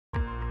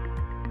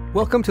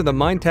Welcome to the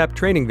MindTap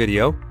training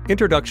video,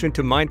 Introduction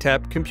to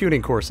MindTap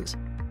Computing Courses.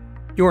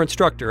 Your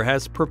instructor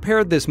has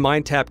prepared this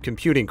MindTap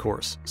computing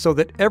course so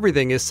that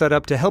everything is set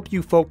up to help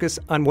you focus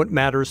on what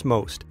matters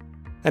most,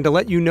 and to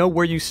let you know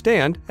where you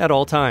stand at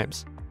all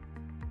times.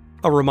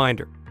 A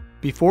reminder,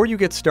 before you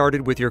get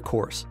started with your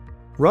course,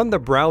 run the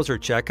browser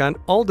check on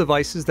all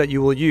devices that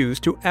you will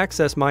use to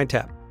access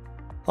MindTap.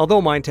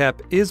 Although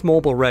MindTap is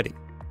mobile ready,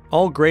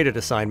 all graded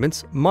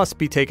assignments must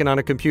be taken on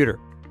a computer,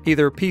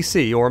 either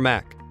PC or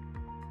Mac.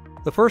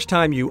 The first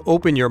time you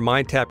open your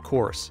MindTap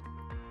course,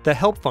 the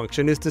Help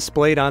function is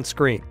displayed on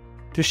screen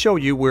to show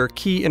you where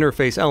key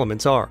interface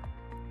elements are.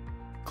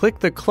 Click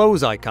the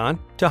Close icon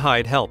to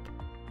hide Help.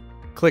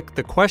 Click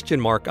the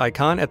question mark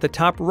icon at the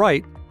top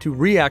right to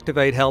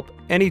reactivate Help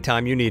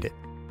anytime you need it.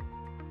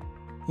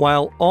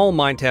 While all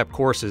MindTap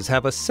courses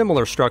have a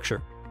similar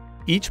structure,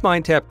 each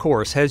MindTap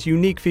course has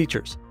unique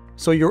features,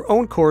 so your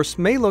own course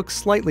may look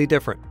slightly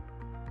different.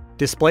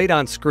 Displayed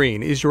on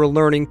screen is your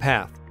learning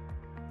path.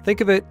 Think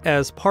of it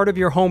as part of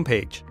your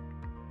homepage.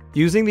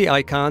 Using the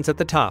icons at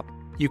the top,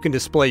 you can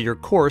display your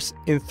course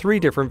in 3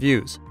 different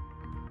views.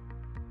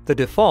 The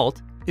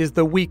default is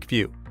the week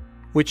view,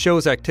 which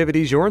shows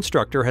activities your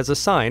instructor has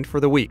assigned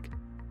for the week.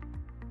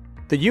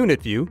 The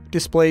unit view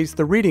displays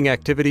the reading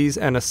activities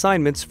and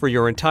assignments for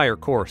your entire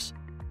course.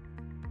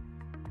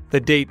 The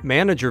Date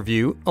Manager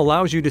view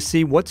allows you to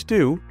see what's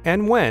due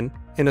and when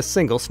in a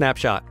single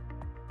snapshot.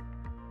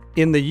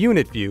 In the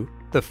unit view,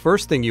 the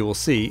first thing you will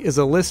see is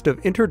a list of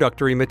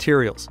introductory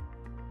materials.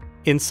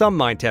 In some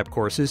MindTap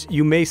courses,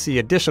 you may see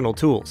additional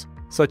tools,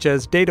 such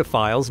as data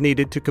files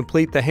needed to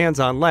complete the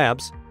hands-on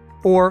labs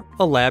or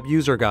a lab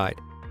user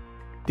guide.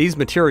 These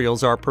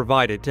materials are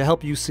provided to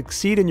help you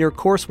succeed in your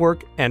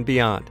coursework and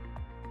beyond.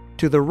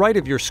 To the right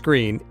of your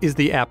screen is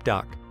the App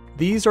Dock.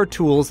 These are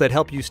tools that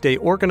help you stay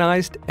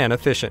organized and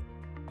efficient.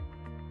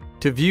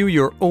 To view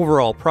your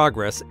overall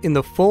progress in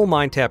the full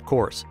MindTap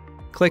course,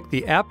 click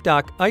the App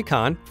Dock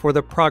icon for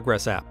the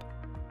Progress app.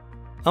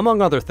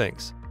 Among other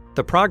things,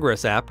 the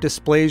Progress app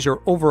displays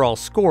your overall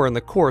score in the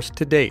course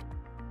to date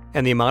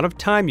and the amount of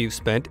time you've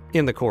spent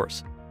in the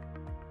course.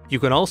 You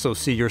can also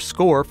see your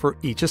score for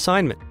each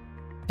assignment,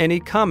 any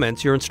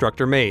comments your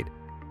instructor made,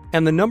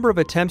 and the number of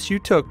attempts you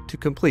took to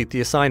complete the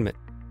assignment.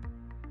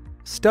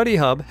 Study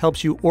Hub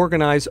helps you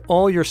organize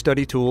all your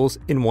study tools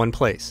in one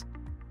place.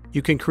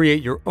 You can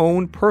create your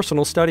own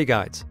personal study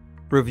guides,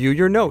 review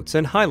your notes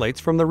and highlights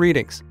from the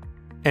readings,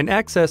 and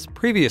access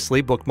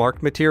previously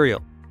bookmarked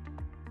material.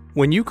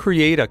 When you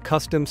create a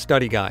custom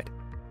study guide,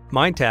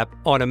 MindTap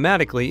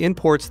automatically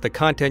imports the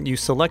content you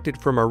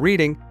selected from a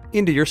reading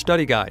into your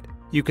study guide.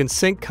 You can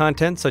sync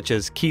content such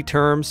as key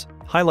terms,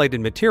 highlighted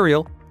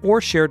material,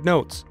 or shared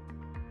notes.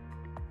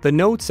 The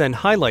Notes and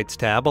Highlights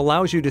tab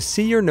allows you to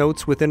see your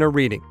notes within a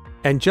reading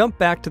and jump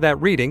back to that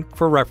reading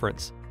for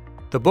reference.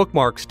 The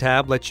Bookmarks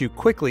tab lets you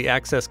quickly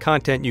access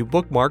content you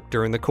bookmarked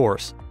during the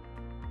course.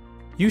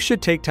 You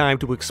should take time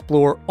to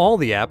explore all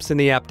the apps in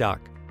the App Dock.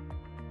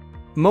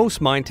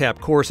 Most MindTap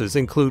courses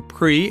include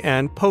pre-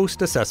 and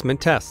post-assessment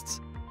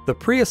tests. The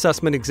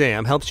pre-assessment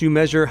exam helps you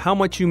measure how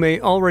much you may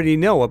already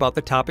know about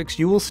the topics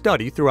you will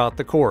study throughout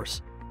the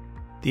course.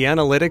 The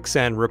analytics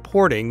and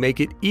reporting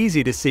make it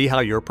easy to see how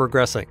you're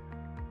progressing.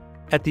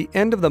 At the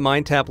end of the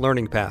MindTap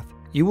learning path,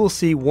 you will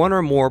see 1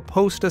 or more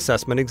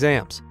post-assessment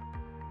exams.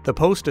 The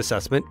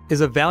post-assessment is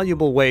a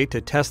valuable way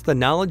to test the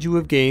knowledge you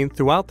have gained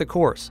throughout the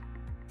course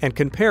and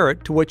compare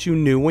it to what you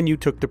knew when you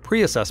took the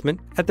pre-assessment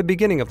at the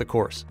beginning of the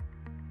course.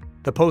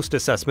 The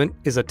post-assessment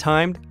is a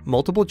timed,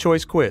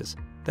 multiple-choice quiz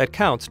that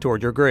counts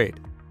toward your grade.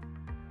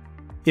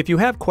 If you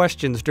have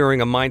questions during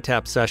a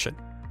MindTap session,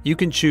 you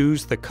can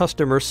choose the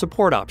Customer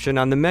Support option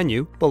on the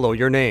menu below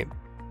your name.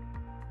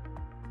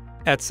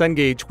 At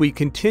Cengage, we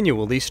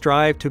continually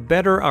strive to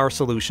better our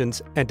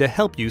solutions and to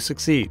help you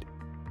succeed.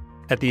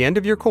 At the end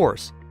of your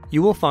course,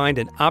 you will find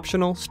an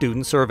optional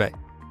student survey.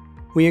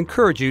 We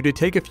encourage you to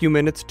take a few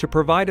minutes to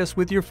provide us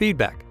with your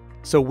feedback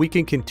so we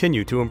can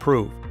continue to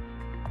improve.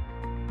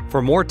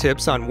 For more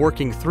tips on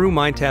working through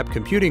MindTap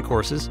computing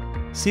courses,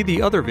 see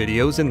the other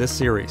videos in this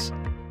series.